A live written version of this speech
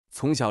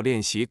从小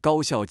练习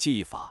高效记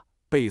忆法，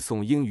背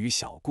诵英语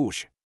小故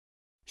事，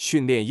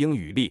训练英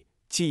语力、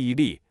记忆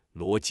力、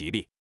逻辑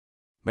力。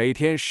每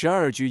天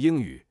12句英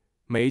语，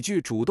每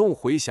句主动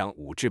回想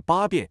5至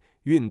8遍，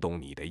运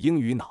动你的英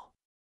语脑。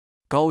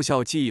高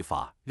效记忆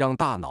法让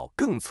大脑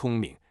更聪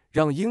明，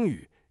让英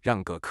语、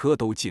让各科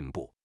都进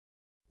步。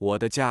我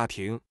的家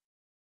庭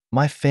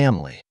My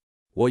family.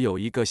 我有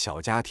一个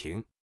小家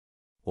庭，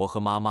我和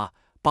妈妈、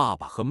爸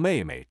爸和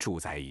妹妹住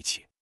在一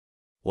起，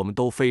我们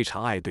都非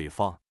常爱对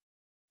方。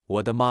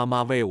我的妈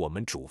妈为我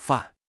们煮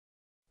饭，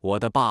我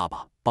的爸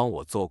爸帮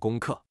我做功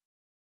课，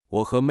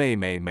我和妹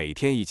妹每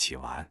天一起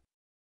玩。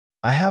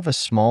I have a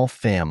small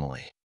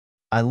family.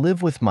 I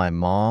live with my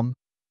mom,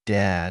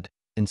 dad,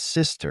 and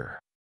sister.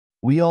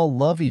 We all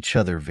love each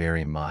other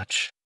very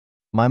much.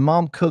 My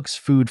mom cooks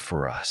food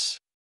for us.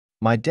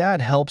 My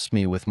dad helps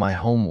me with my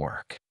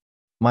homework.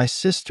 My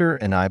sister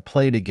and I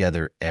play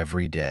together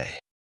every day.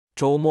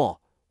 周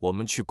末我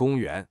们去公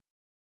园，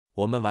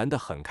我们玩得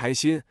很开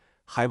心，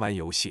还玩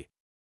游戏。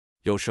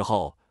有时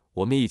候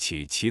我们一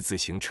起骑自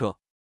行车，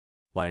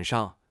晚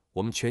上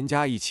我们全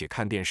家一起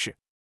看电视，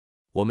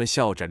我们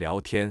笑着聊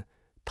天，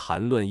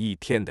谈论一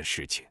天的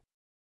事情。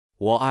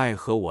我爱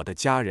和我的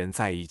家人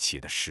在一起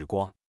的时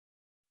光。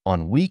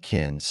On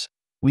weekends,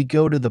 we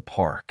go to the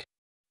park.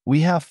 We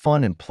have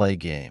fun and play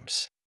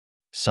games.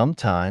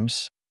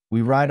 Sometimes,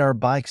 we ride our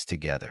bikes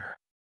together.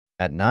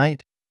 At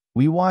night,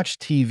 we watch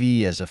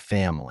TV as a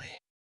family.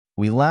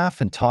 We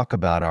laugh and talk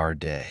about our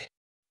day.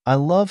 I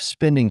love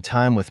spending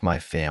time with my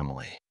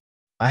family.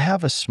 I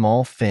have a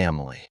small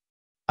family.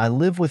 I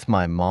live with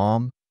my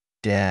mom,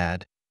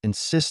 dad, and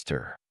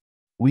sister.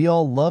 We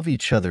all love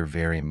each other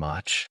very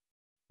much.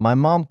 My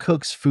mom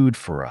cooks food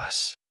for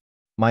us.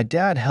 My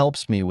dad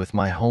helps me with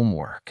my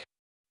homework.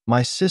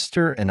 My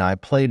sister and I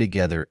play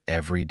together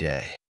every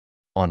day.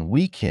 On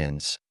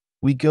weekends,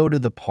 we go to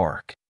the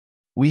park.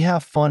 We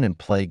have fun and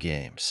play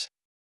games.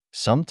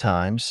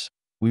 Sometimes,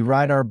 we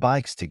ride our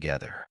bikes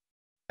together.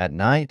 At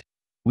night,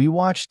 we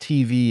watch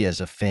TV as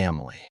a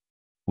family.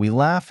 We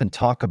laugh and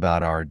talk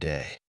about our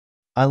day.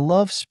 I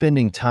love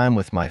spending time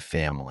with my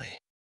family.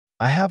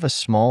 I have a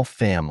small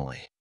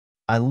family.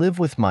 I live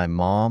with my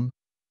mom,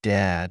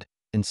 dad,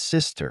 and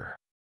sister.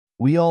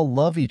 We all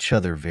love each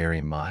other very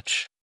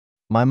much.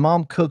 My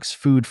mom cooks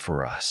food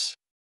for us.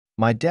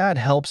 My dad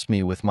helps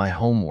me with my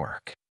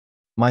homework.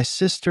 My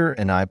sister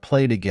and I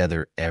play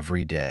together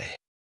every day.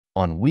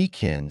 On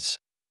weekends,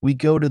 we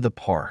go to the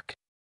park.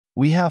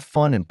 We have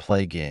fun and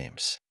play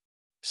games.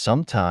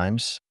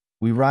 Sometimes,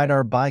 we ride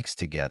our bikes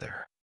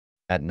together.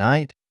 At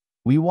night,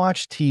 we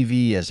watch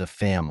TV as a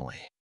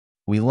family.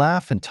 We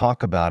laugh and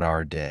talk about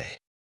our day.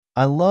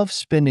 I love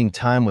spending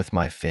time with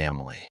my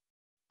family.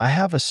 I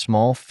have a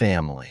small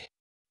family.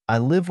 I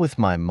live with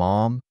my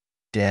mom,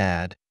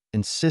 dad,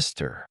 and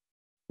sister.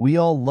 We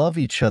all love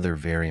each other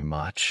very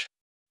much.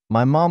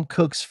 My mom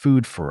cooks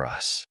food for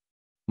us.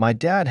 My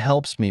dad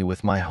helps me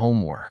with my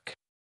homework.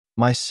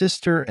 My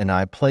sister and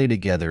I play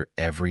together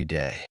every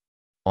day.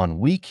 On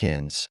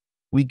weekends,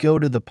 we go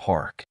to the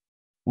park.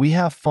 We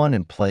have fun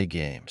and play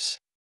games.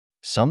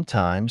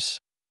 Sometimes,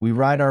 we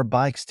ride our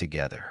bikes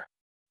together.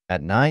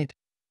 At night,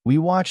 we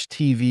watch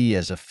TV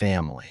as a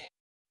family.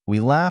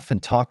 We laugh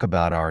and talk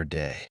about our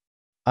day.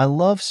 I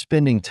love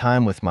spending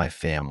time with my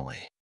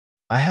family.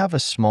 I have a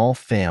small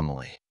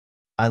family.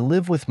 I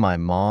live with my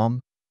mom,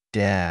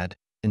 dad,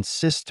 and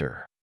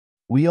sister.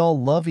 We all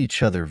love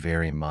each other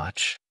very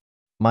much.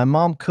 My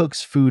mom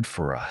cooks food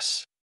for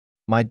us.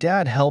 My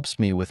dad helps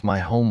me with my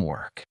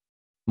homework.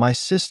 My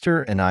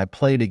sister and I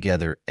play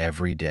together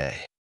every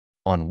day.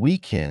 On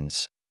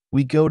weekends,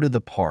 we go to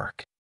the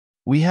park.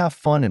 We have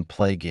fun and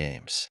play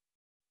games.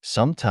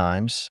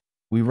 Sometimes,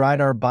 we ride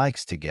our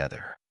bikes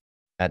together.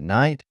 At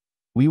night,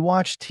 we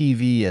watch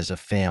TV as a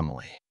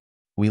family.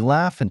 We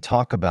laugh and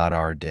talk about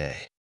our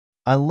day.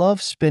 I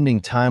love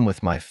spending time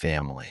with my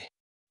family.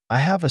 I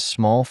have a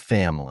small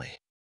family.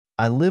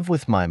 I live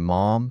with my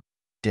mom,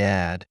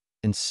 dad,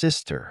 and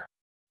sister.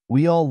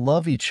 We all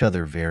love each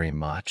other very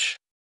much.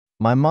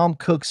 My mom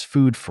cooks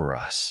food for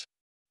us.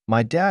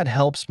 My dad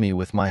helps me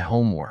with my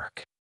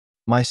homework.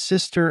 My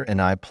sister and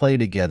I play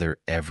together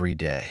every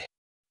day.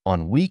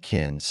 On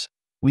weekends,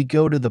 we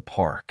go to the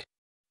park.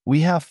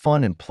 We have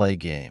fun and play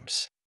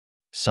games.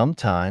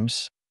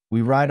 Sometimes,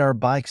 we ride our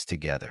bikes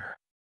together.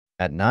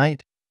 At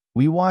night,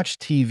 we watch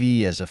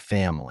TV as a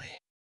family.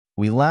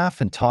 We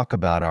laugh and talk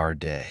about our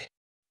day.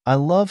 I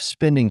love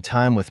spending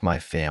time with my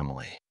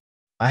family.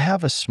 I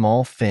have a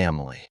small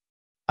family.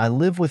 I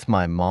live with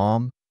my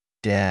mom,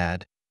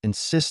 dad, and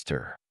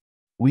sister.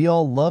 We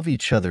all love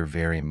each other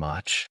very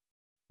much.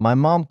 My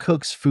mom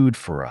cooks food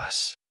for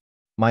us.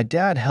 My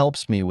dad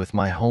helps me with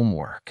my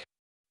homework.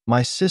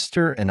 My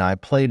sister and I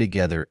play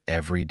together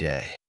every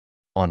day.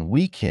 On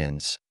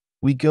weekends,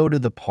 we go to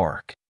the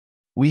park.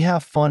 We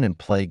have fun and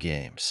play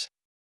games.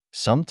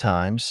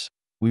 Sometimes,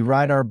 we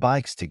ride our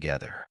bikes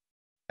together.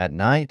 At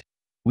night,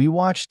 we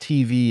watch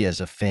TV as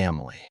a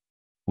family.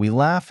 We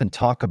laugh and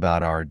talk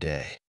about our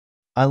day.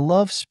 I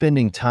love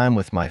spending time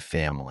with my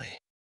family.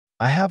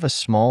 I have a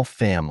small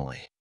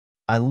family.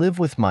 I live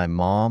with my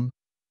mom,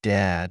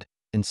 dad,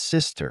 and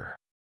sister.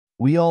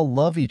 We all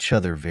love each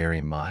other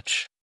very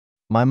much.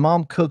 My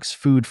mom cooks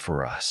food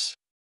for us.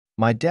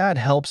 My dad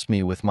helps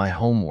me with my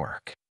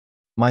homework.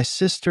 My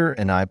sister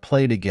and I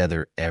play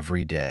together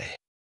every day.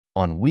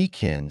 On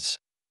weekends,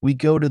 we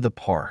go to the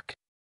park.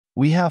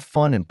 We have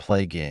fun and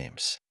play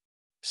games.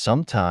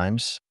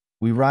 Sometimes,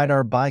 we ride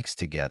our bikes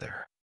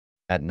together.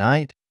 At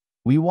night,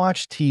 we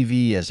watch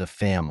TV as a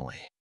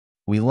family.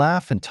 We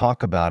laugh and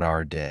talk about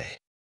our day.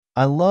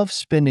 I love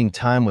spending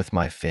time with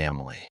my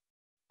family.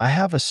 I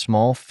have a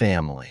small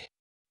family.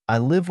 I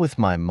live with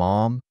my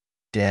mom,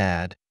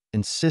 dad,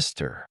 and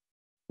sister.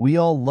 We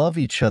all love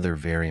each other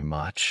very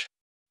much.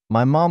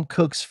 My mom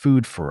cooks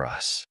food for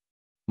us.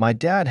 My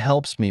dad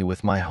helps me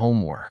with my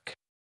homework.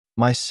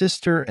 My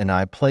sister and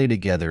I play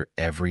together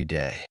every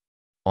day.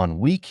 On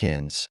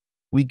weekends,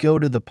 we go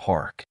to the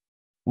park.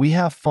 We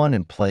have fun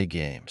and play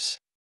games.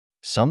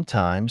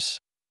 Sometimes,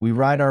 we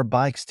ride our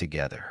bikes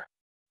together.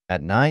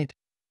 At night,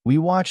 we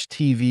watch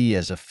TV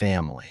as a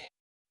family.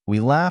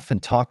 We laugh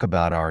and talk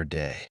about our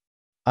day.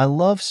 I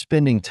love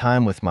spending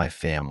time with my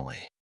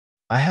family.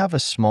 I have a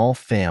small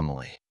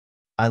family.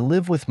 I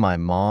live with my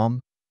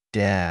mom,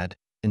 dad,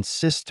 and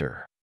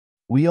sister.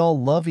 We all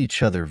love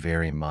each other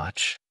very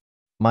much.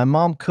 My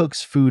mom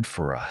cooks food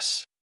for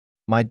us.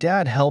 My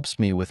dad helps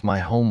me with my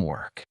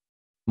homework.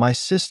 My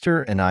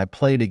sister and I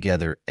play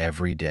together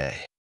every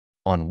day.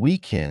 On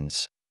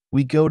weekends,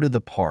 we go to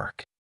the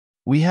park.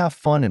 We have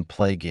fun and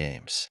play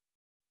games.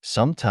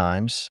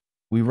 Sometimes,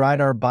 we ride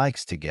our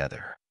bikes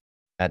together.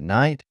 At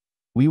night,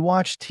 we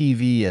watch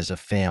TV as a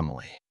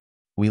family.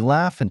 We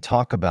laugh and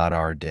talk about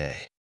our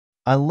day.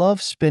 I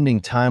love spending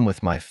time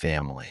with my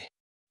family.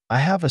 I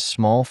have a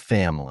small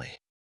family.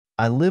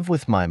 I live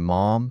with my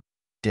mom,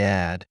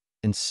 dad,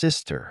 and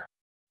sister.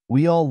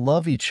 We all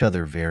love each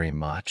other very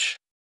much.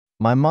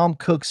 My mom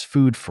cooks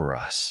food for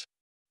us.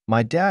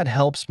 My dad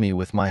helps me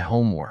with my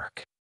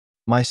homework.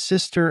 My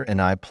sister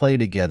and I play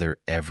together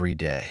every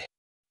day.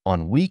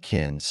 On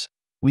weekends,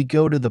 we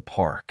go to the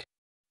park.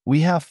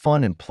 We have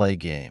fun and play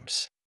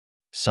games.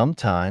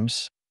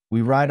 Sometimes,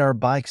 we ride our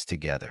bikes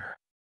together.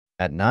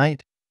 At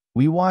night,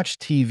 we watch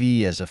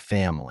TV as a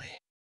family.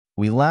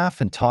 We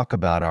laugh and talk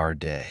about our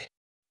day.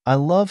 I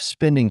love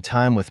spending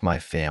time with my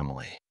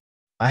family.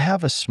 I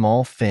have a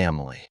small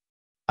family.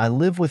 I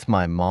live with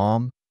my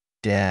mom,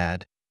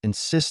 dad, and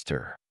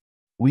sister.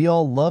 We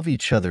all love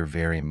each other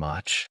very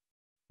much.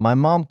 My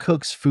mom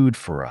cooks food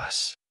for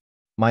us.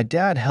 My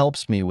dad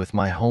helps me with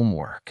my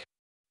homework.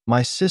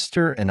 My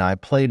sister and I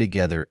play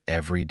together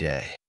every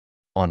day.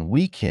 On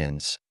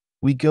weekends,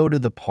 we go to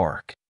the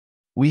park.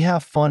 We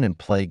have fun and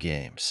play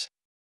games.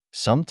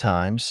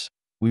 Sometimes,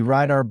 we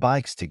ride our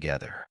bikes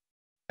together.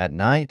 At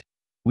night,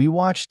 we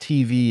watch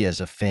TV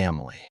as a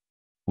family.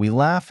 We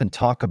laugh and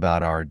talk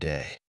about our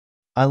day.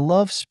 I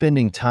love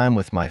spending time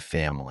with my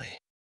family.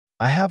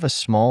 I have a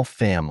small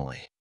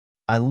family.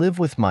 I live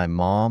with my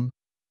mom,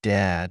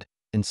 dad,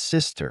 and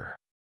sister.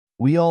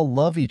 We all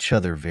love each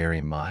other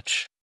very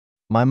much.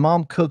 My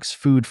mom cooks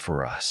food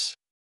for us.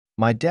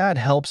 My dad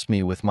helps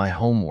me with my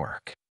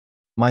homework.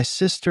 My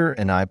sister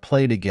and I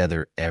play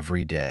together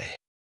every day.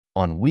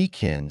 On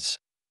weekends,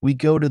 we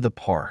go to the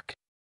park.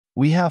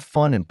 We have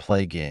fun and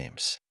play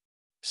games.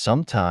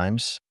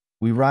 Sometimes,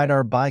 we ride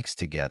our bikes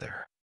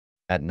together.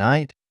 At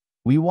night,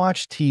 we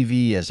watch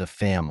TV as a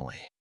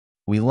family.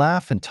 We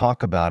laugh and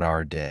talk about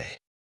our day.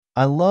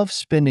 I love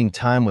spending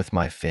time with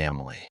my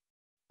family.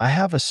 I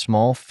have a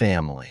small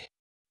family.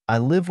 I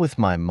live with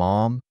my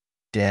mom,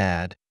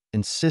 dad,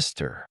 and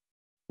sister.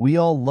 We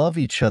all love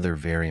each other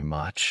very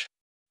much.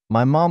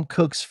 My mom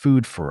cooks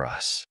food for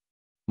us.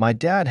 My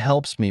dad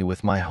helps me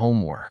with my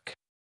homework.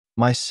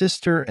 My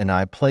sister and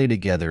I play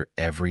together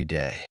every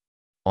day.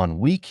 On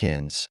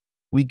weekends,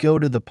 we go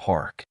to the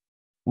park.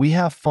 We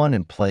have fun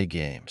and play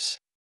games.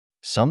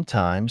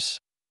 Sometimes,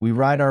 we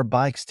ride our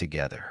bikes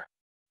together.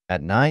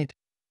 At night,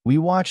 we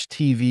watch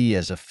TV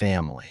as a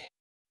family.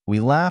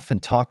 We laugh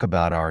and talk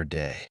about our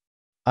day.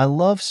 I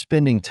love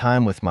spending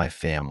time with my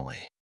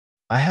family.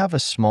 I have a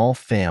small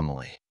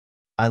family.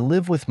 I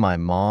live with my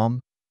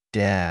mom,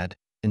 dad,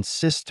 and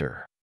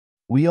sister.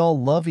 We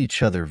all love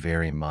each other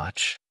very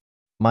much.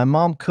 My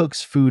mom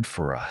cooks food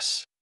for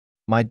us.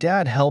 My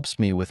dad helps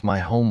me with my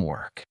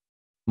homework.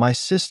 My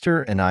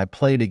sister and I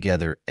play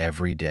together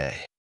every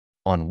day.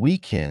 On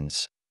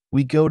weekends,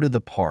 we go to the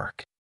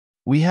park.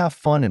 We have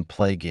fun and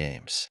play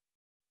games.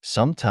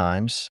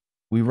 Sometimes,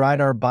 we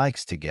ride our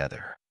bikes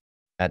together.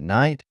 At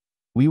night,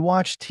 we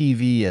watch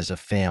TV as a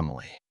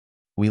family.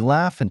 We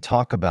laugh and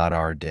talk about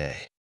our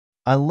day.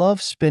 I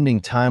love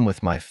spending time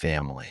with my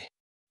family.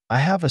 I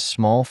have a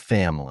small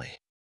family.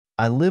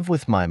 I live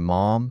with my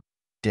mom,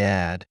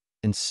 dad,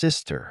 and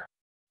sister.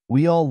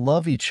 We all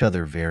love each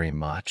other very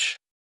much.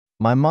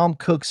 My mom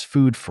cooks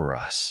food for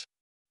us.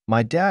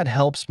 My dad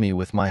helps me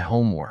with my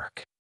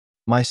homework.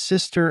 My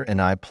sister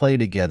and I play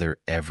together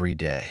every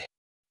day.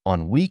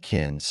 On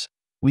weekends,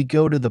 we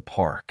go to the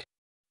park.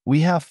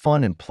 We have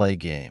fun and play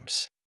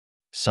games.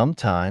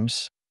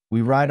 Sometimes,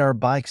 we ride our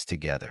bikes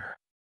together.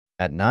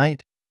 At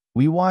night,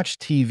 We watch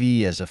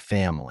TV as a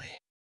family.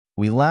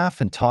 We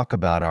laugh and talk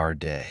about our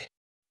day.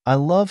 I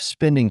love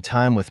spending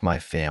time with my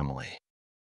family.